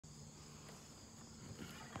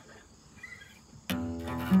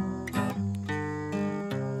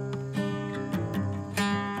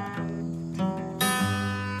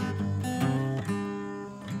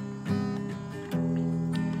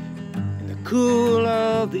cool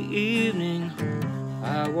of the evening,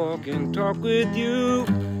 I walk and talk with you.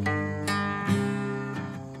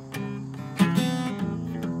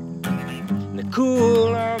 In the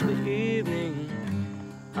cool of the evening,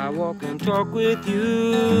 I walk and talk with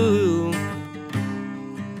you.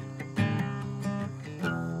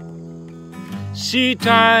 Seed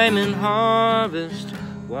time and harvest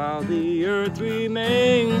while the earth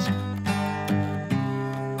remains.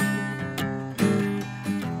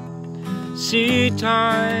 Seed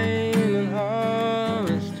time and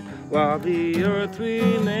harvest while the earth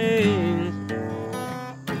remains.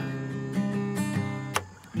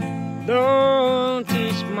 Lord,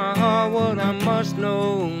 teach my heart what I must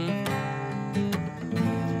know.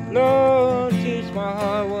 Lord, teach my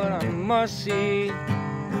heart what I must see.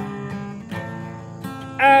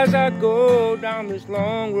 As I go down this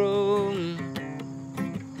long road,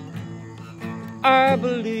 I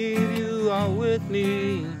believe you are with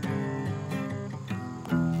me.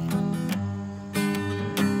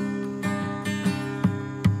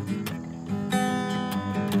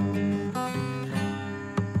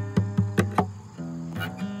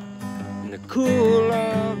 In the cool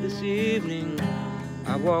of this evening,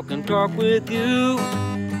 I walk and talk with you.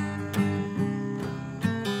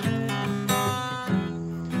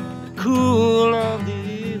 Cool of the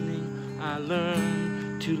evening, I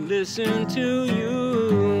learn to listen to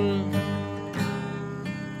you.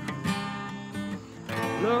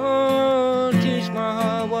 Lord, teach my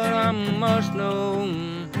heart what I must know.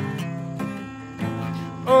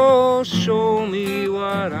 Oh, show me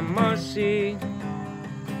what I must see.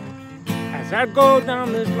 As I go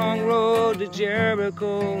down this long road to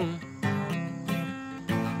Jericho,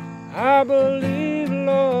 I believe,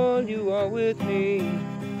 Lord, you are with me.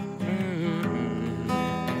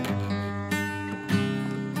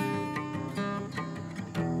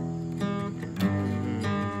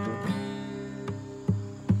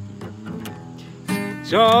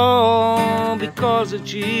 It's all because of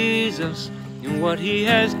Jesus and what he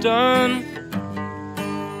has done.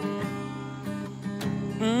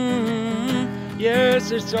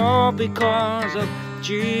 Yes, it's all because of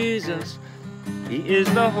Jesus. He is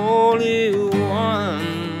the Holy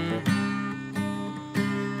One.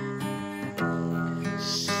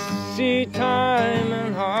 Seed time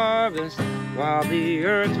and harvest while the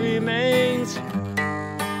earth remains.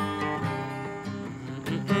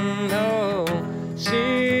 No,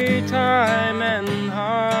 seed time and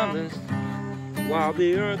harvest while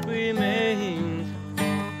the earth remains.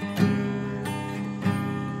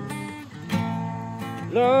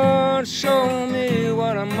 Lord, show me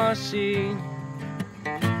what I must see.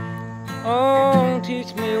 Oh,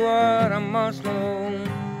 teach me what I must know.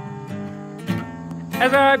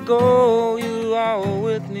 As I go, you are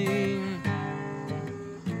with me.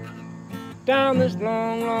 Down this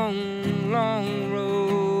long, long, long road.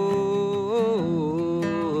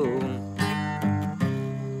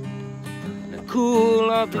 In the cool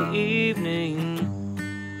of the evening,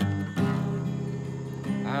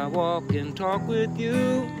 I walk and talk with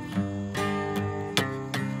you.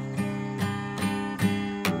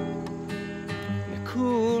 In the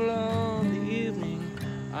cool of the evening,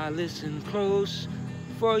 I listen close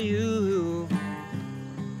for you.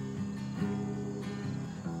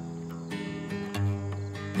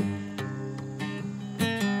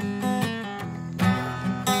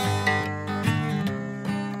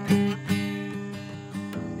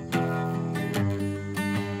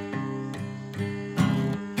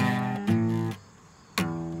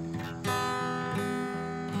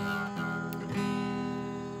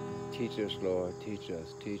 Teach us, Lord, teach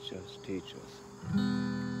us, teach us, teach us.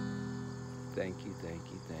 Thank you, thank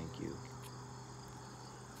you, thank you.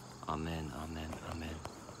 Amen, amen, amen.